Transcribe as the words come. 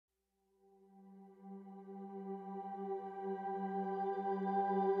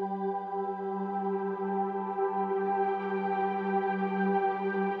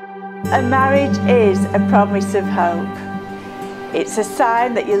A marriage is a promise of hope. It's a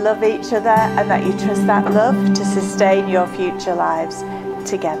sign that you love each other and that you trust that love to sustain your future lives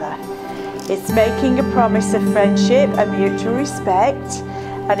together. It's making a promise of friendship and mutual respect,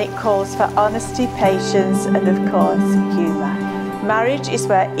 and it calls for honesty, patience and of course humour. Marriage is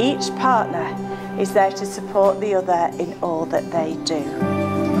where each partner is there to support the other in all that they do.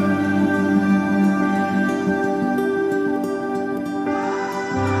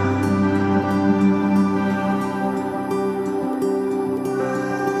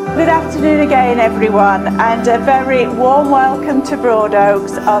 Good afternoon again everyone, and a very warm welcome to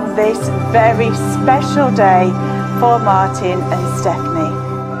Broadoaks on this very special day for Martin and Stephanie.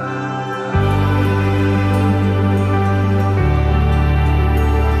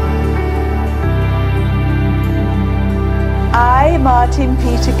 I, Martin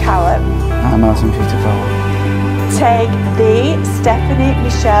Peter Callum. I, Martin Peter Callum. Take thee, Stephanie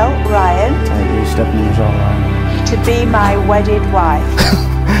Michelle Ryan. Take you, Stephanie Michelle Ryan. To be my wedded wife.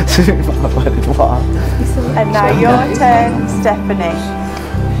 To be my wedded wife. And now your turn, Stephanie.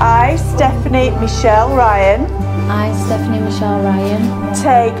 I, Stephanie Michelle Ryan. I, Stephanie Michelle Ryan.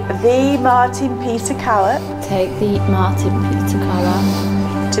 Take thee, Martin Peter Callum. Take thee, Martin Peter Callum.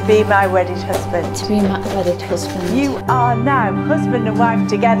 To be my wedded husband. To be my wedded husband. You are now husband and wife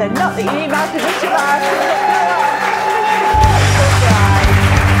together. Not that you need my permission,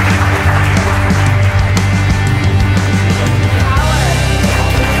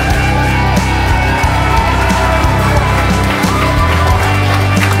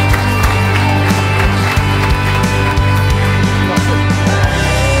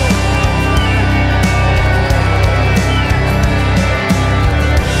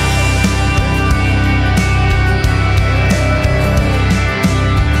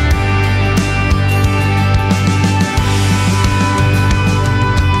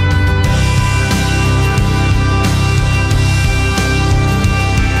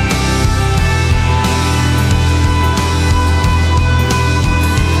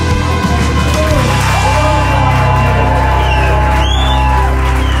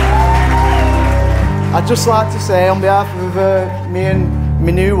 I'd just like to say on behalf of me and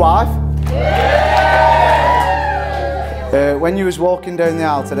my new wife, when you was walking down the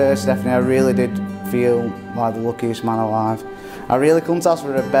aisle today, Stephanie, I really did feel like the luckiest man alive. I really couldn't ask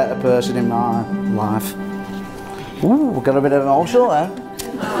for a better person in my life. Ooh, got a bit emotional there.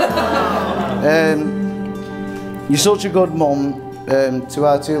 You're such a good mum to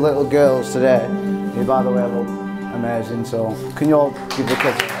our two little girls today. You, by the way, look amazing, so can you all give the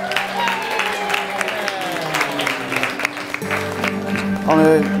kids? On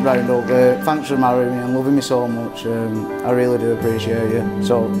a round up, thanks for marrying me and loving me so much. I really do appreciate you.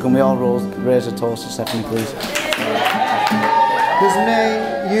 So can we all raise a toast to Stephanie, please? 'Cause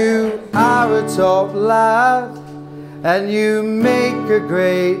mate, you are a top lad, and you make a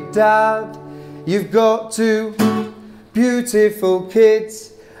great dad. You've got two beautiful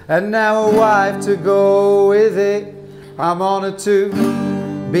kids, and now a wife to go with it. I'm honoured to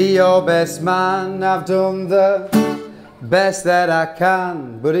be your best man. I've done the best that I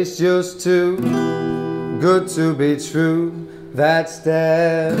can, but it's just too good to be true that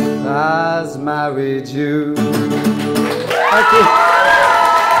Steph has married you. Thank you.